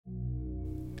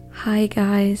Hi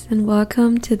guys, and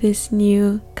welcome to this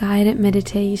new guided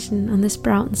meditation on the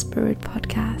Sprout and Spirit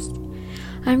podcast.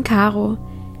 I'm Caro,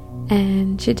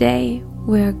 and today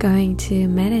we're going to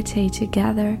meditate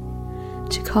together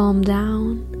to calm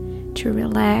down, to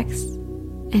relax,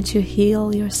 and to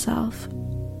heal yourself.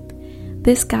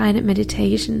 This guided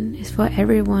meditation is for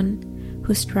everyone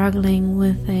who's struggling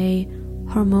with a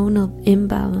hormonal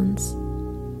imbalance,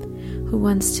 who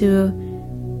wants to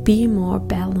be more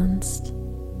balanced.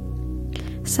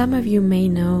 Some of you may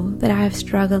know that I have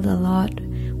struggled a lot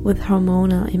with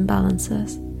hormonal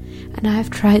imbalances, and I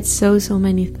have tried so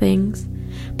many things,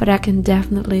 but I can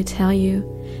definitely tell you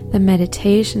that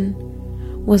meditation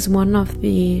was one of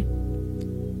the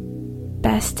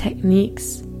best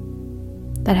techniques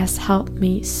that has helped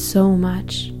me so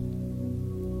much.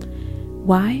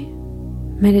 Why?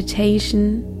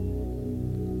 Meditation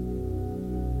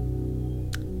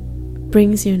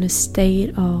brings you in a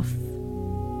state of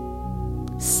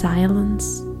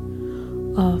silence,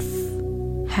 of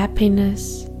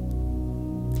happiness.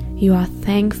 You are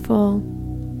thankful,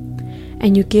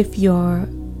 and you give your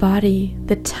body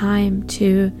the time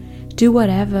to do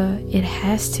whatever it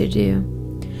has to do,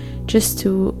 just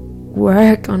to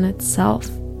work on itself,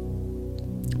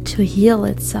 to heal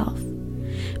itself.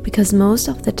 Because most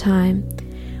of the time,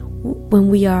 when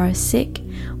we are sick,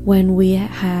 when we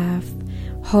have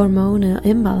hormonal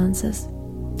imbalances,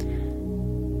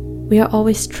 we are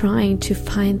always trying to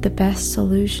find the best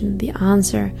solution, the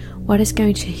answer. What is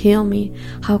going to heal me?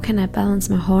 How can I balance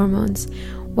my hormones?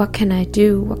 What can I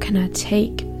do? What can I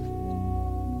take?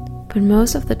 But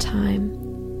most of the time,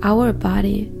 our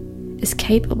body is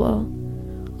capable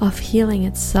of healing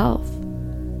itself.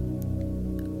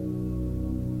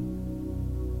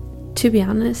 To be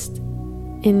honest,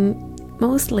 in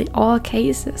mostly all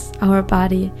cases, our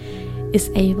body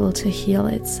is able to heal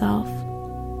itself.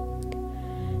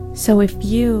 So if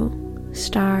you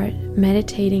start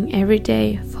meditating every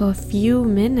day for a few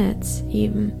minutes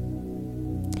even,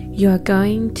 you are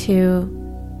going to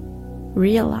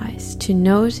realize, to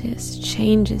notice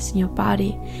changes in your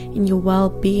body, in your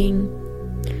well-being,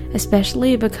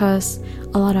 especially because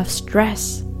a lot of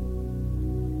stress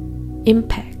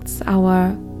impacts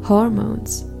our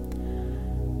hormones.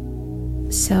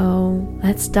 So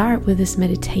let's start with this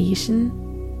meditation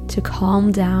to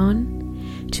calm down,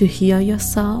 to heal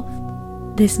yourself.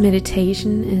 This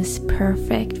meditation is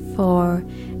perfect for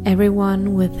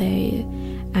everyone with a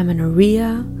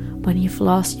amenorrhea, when you've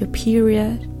lost your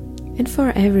period, and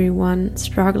for everyone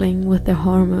struggling with their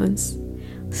hormones.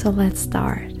 So let's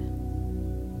start.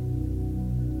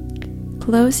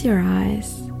 Close your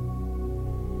eyes,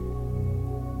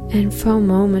 and for a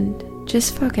moment,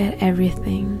 just forget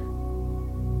everything.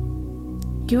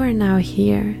 You are now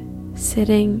here,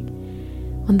 sitting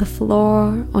on the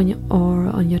floor, or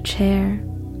on your chair.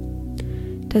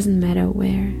 Doesn't matter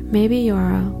where. Maybe you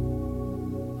are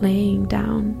laying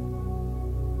down.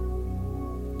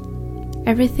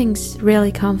 Everything's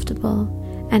really comfortable,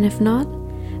 and if not,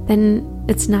 then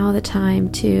it's now the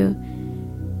time to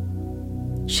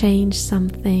change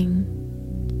something,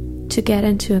 to get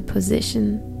into a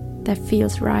position that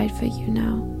feels right for you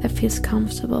now, that feels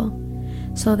comfortable,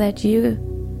 so that you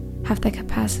have the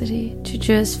capacity to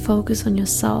just focus on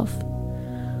yourself.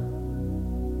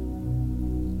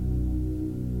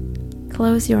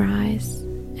 Close your eyes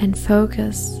and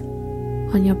focus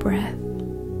on your breath.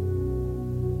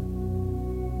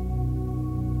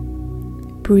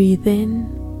 Breathe in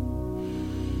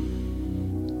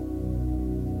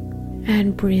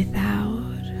and breathe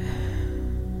out.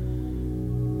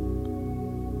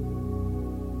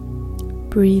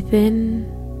 Breathe in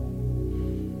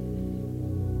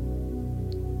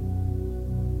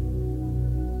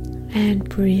and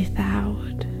breathe out.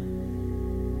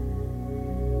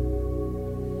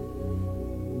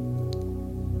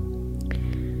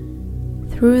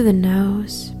 Through the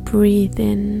nose, breathe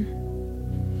in.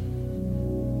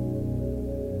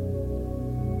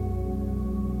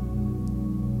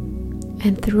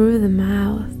 And through the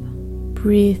mouth,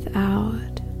 breathe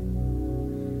out.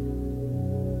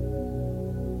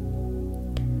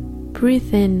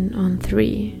 Breathe in on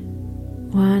 3.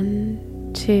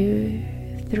 1, 2,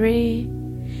 3.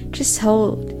 Just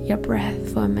hold your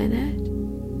breath for a minute,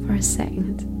 for a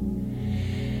second,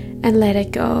 and let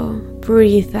it go.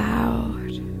 Breathe out.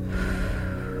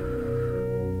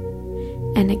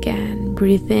 And again,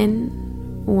 breathe in.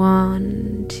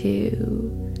 1,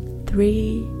 2,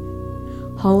 3.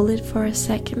 Hold it for a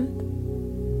second.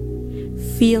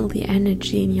 Feel the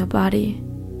energy in your body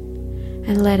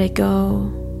and let it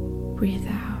go. Breathe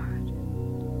out.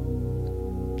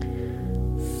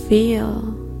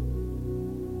 Feel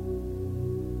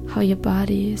how your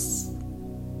body is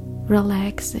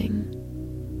relaxing,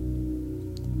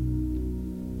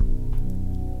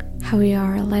 how you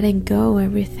are letting go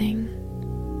everything.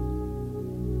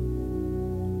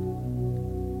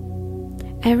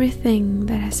 Everything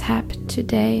that has happened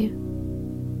today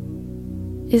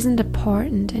isn't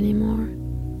important anymore.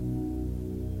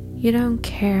 You don't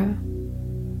care.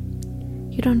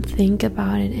 You don't think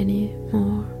about it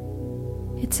anymore.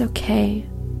 It's okay.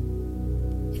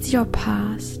 It's your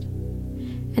past.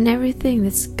 And everything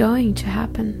that's going to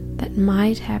happen, that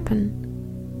might happen,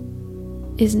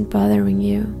 isn't bothering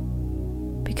you,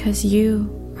 because you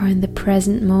are in the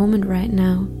present moment right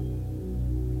now.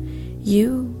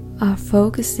 You are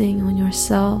focusing on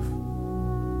yourself.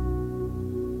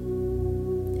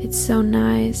 It's so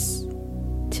nice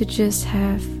to just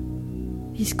have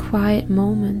these quiet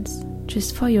moments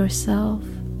just for yourself.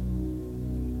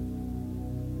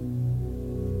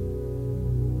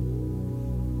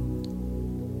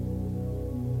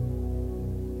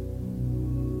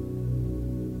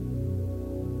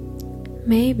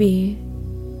 Maybe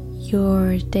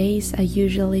your days are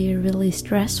usually really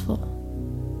stressful.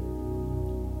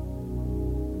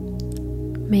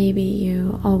 Maybe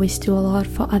you always do a lot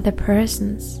for other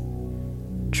persons,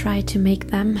 try to make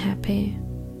them happy,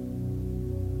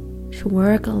 to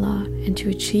work a lot and to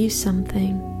achieve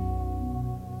something.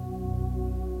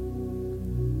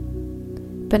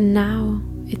 But now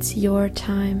it's your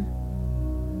time.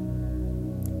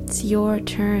 It's your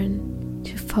turn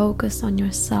to focus on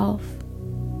yourself.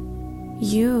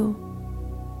 You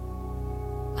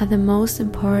are the most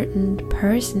important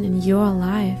person in your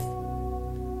life.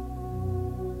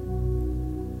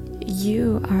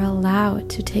 You are allowed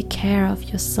to take care of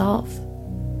yourself,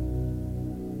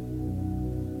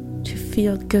 to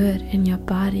feel good in your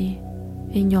body,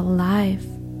 in your life.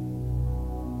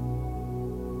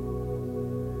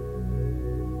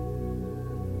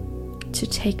 To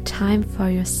take time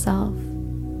for yourself.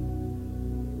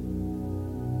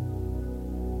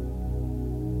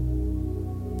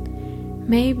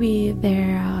 Maybe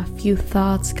there are a few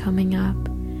thoughts coming up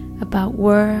about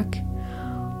work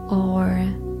or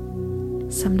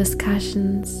some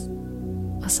discussions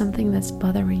or something that's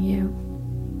bothering you.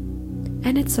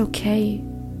 And it's okay.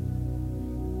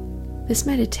 This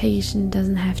meditation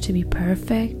doesn't have to be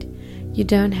perfect. You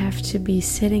don't have to be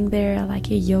sitting there like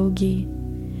a yogi.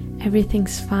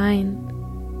 Everything's fine.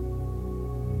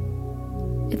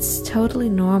 It's totally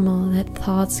normal that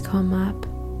thoughts come up.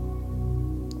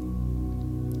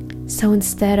 So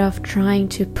instead of trying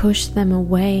to push them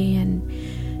away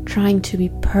and trying to be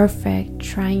perfect,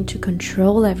 trying to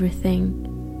control everything,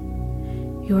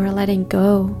 you are letting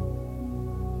go.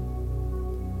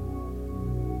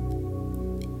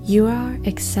 You are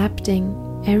accepting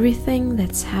everything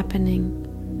that's happening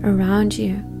around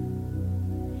you.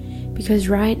 Because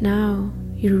right now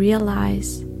you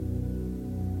realize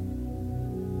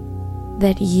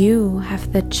that you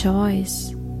have the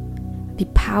choice, the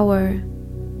power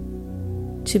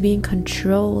to be in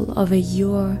control over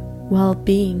your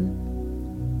well-being.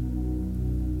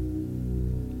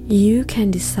 You can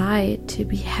decide to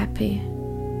be happy,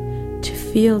 to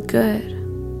feel good.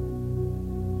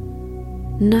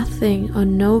 Nothing or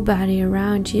nobody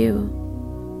around you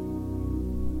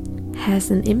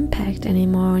has an impact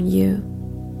anymore on you,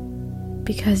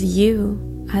 because you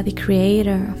are the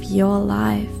creator of your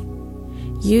life.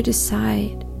 You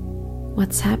decide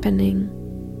what's happening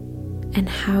and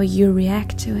how you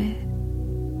react to it.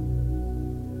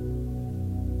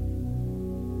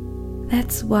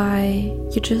 That's why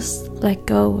you just let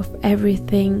go of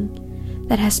everything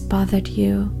that has bothered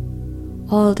you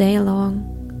all day long.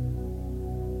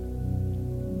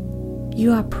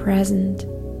 You are present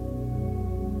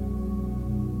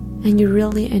and you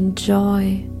really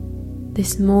enjoy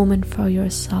this moment for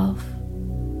yourself,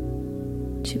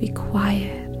 to be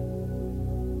quiet.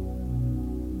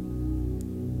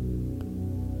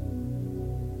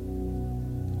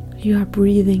 You are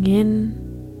breathing in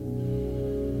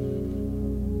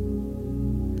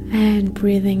and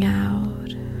breathing out,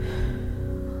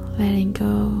 letting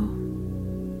go.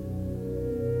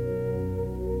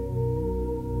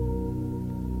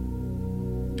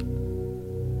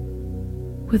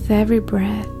 With every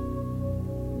breath,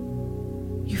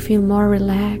 you feel more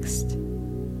relaxed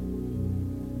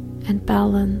and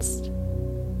balanced,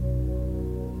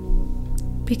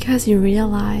 because you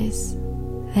realize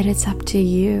that it's up to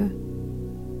you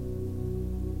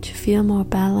to feel more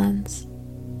balanced,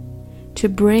 to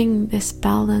bring this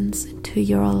balance into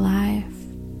your life.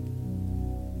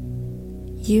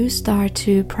 You start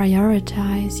to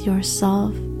prioritize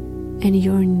yourself and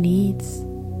your needs.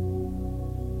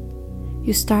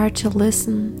 you start to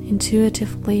listen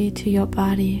intuitively to your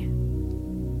body.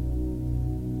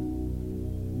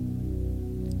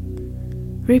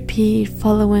 Repeat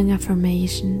following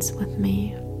affirmations with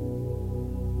me.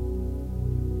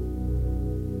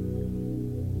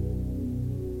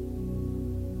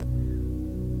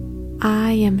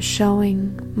 I am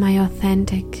showing my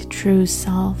authentic true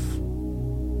self.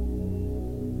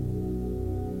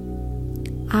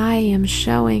 I am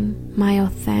showing my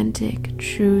authentic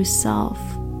true self.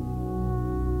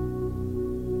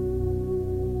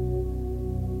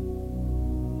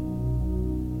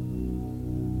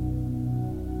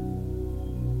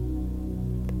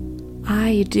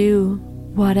 I do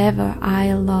whatever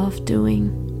I love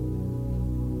doing.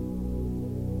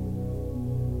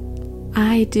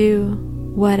 I do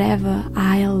whatever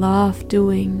I love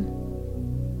doing.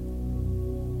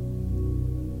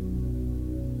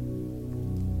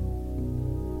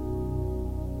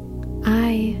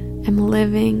 I am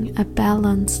living a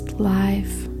balanced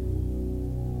life.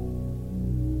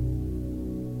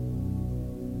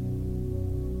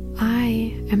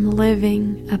 I am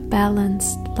living a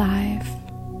balanced life.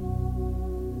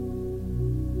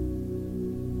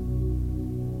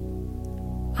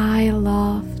 I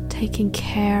love taking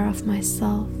care of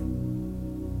myself.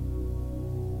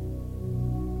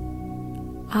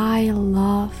 I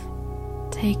love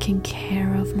taking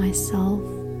care of myself.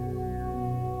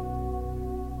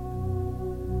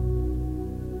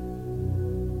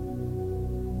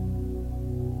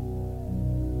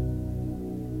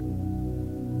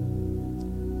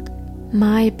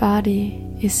 My body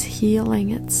is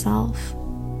healing itself.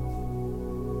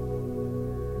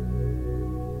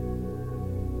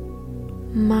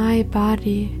 My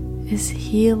body is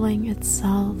healing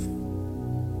itself.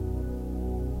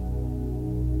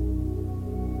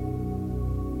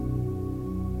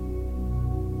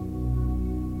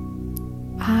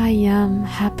 I am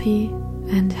happy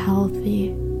and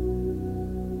healthy.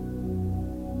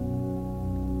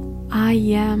 I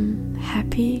am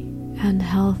happy and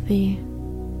healthy.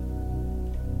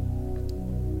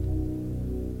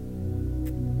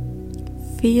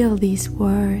 Feel these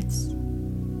words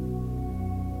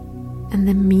and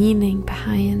the meaning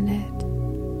behind it.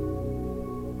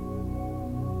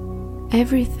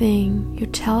 Everything you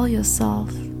tell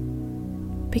yourself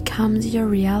becomes your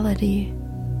reality.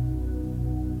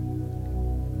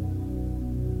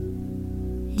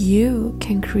 You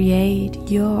can create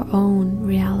your own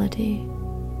reality.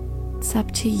 It's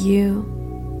up to you.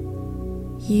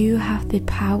 You have the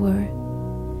power.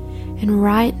 And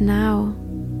right now,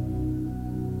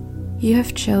 you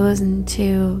have chosen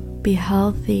to be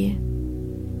healthy,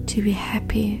 to be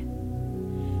happy,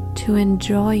 to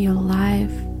enjoy your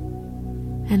life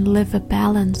and live a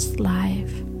balanced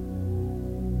life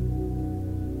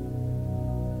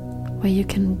where you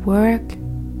can work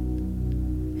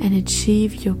and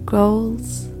achieve your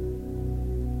goals,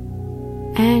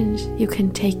 and you can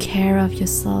take care of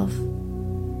yourself.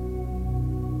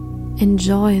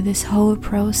 Enjoy this whole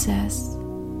process.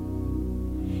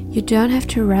 You don't have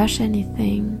to rush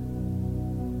anything.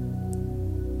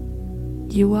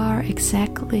 You are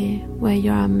exactly where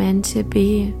you are meant to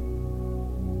be.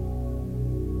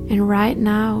 And right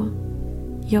now,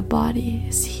 your body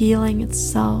is healing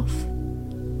itself.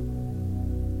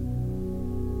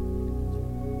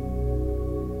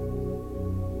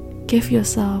 Give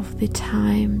yourself the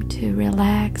time to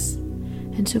relax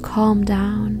and to calm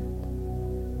down.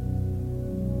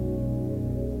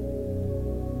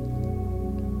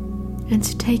 And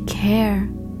to take care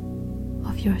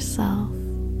of yourself.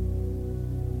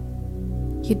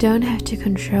 You don't have to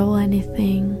control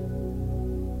anything.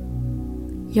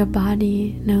 Your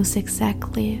body knows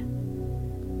exactly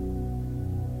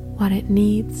what it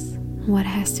needs and what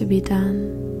has to be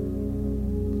done.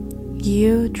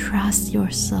 You trust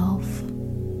yourself.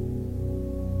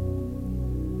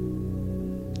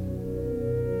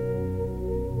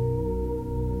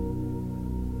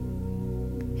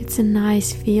 It's a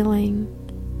nice feeling,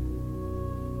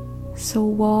 so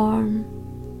warm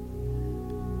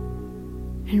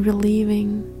and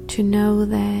relieving to know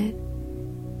that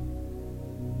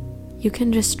you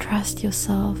can just trust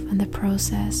yourself in the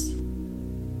process.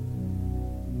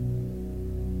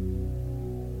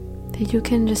 That you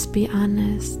can just be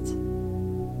honest.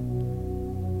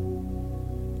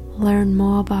 Learn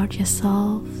more about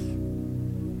yourself,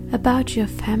 about your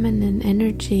feminine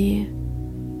energy,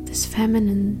 this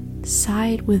feminine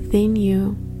side within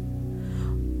you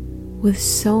with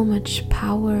so much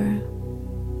power.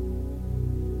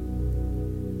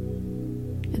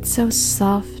 It's so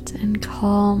soft and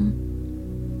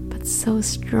calm, but so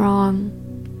strong,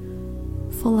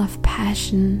 full of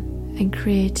passion and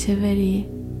creativity.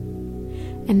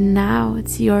 And now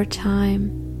it's your time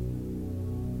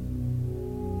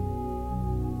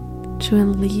to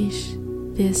unleash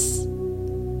this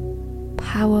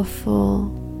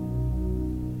powerful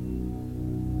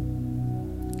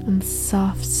and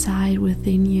soft side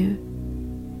within you,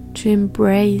 to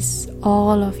embrace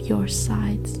all of your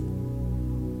sides,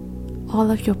 all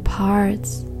of your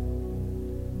parts.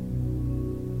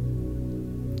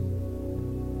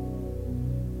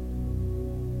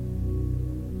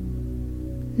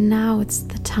 Now it's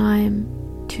the time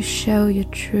to show your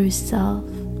true self,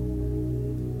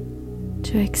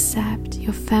 to accept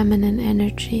your feminine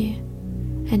energy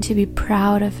and to be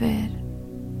proud of it,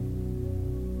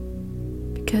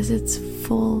 because it's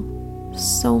full of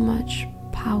so much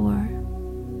power,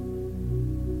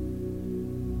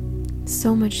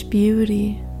 so much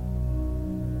beauty.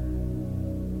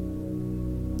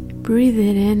 Breathe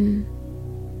it in,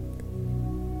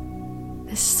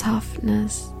 the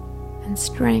softness and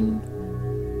strength,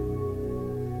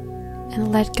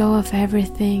 and let go of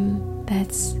everything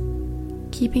that's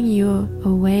keeping you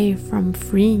away from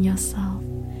freeing yourself,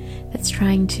 that's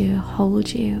trying to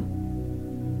hold you.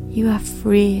 You are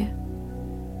free.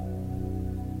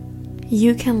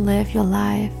 You can live your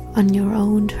life on your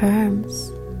own terms.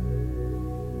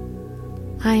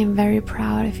 I am very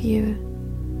proud of you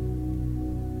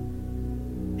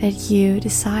that you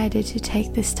decided to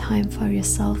take this time for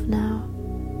yourself now.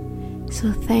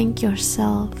 So thank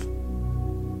yourself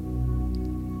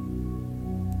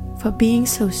for being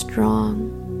so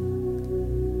strong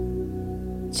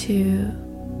to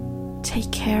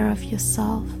take care of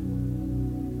yourself,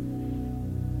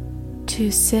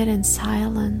 to sit in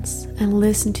silence and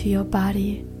listen to your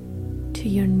body, to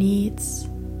your needs,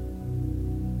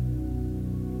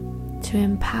 to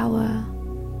empower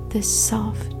this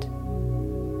soft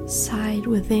side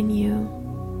within you,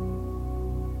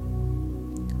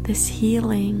 this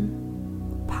healing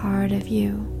part of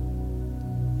you.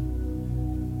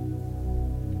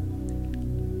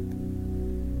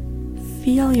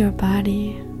 Feel your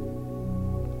body,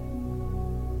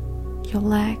 your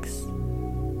legs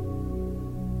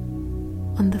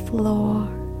on the floor,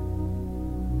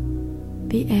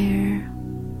 the air.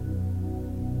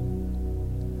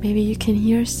 Maybe you can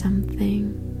hear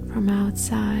something from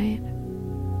outside,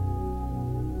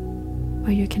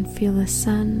 or you can feel the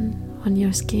sun on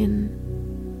your skin.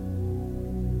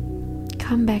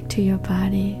 Come back to your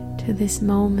body, to this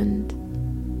moment.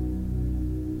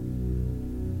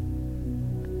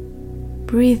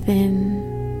 Breathe in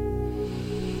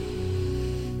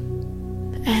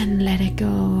and let it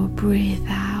go. Breathe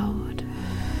out.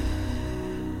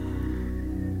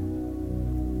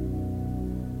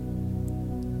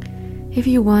 If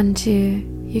you want to,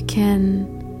 you can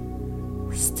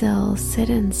still sit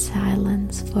in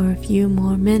silence for a few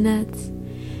more minutes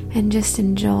and just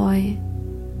enjoy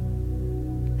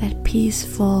that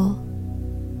peaceful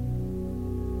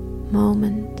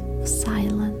moment of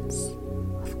silence,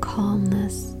 of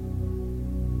calmness,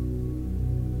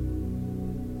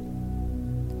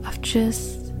 of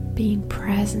just being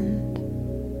present.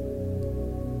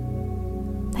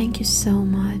 Thank you so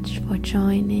much for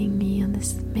joining me on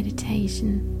this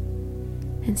meditation,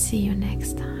 and see you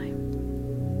next time.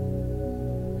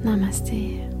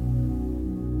 Namaste.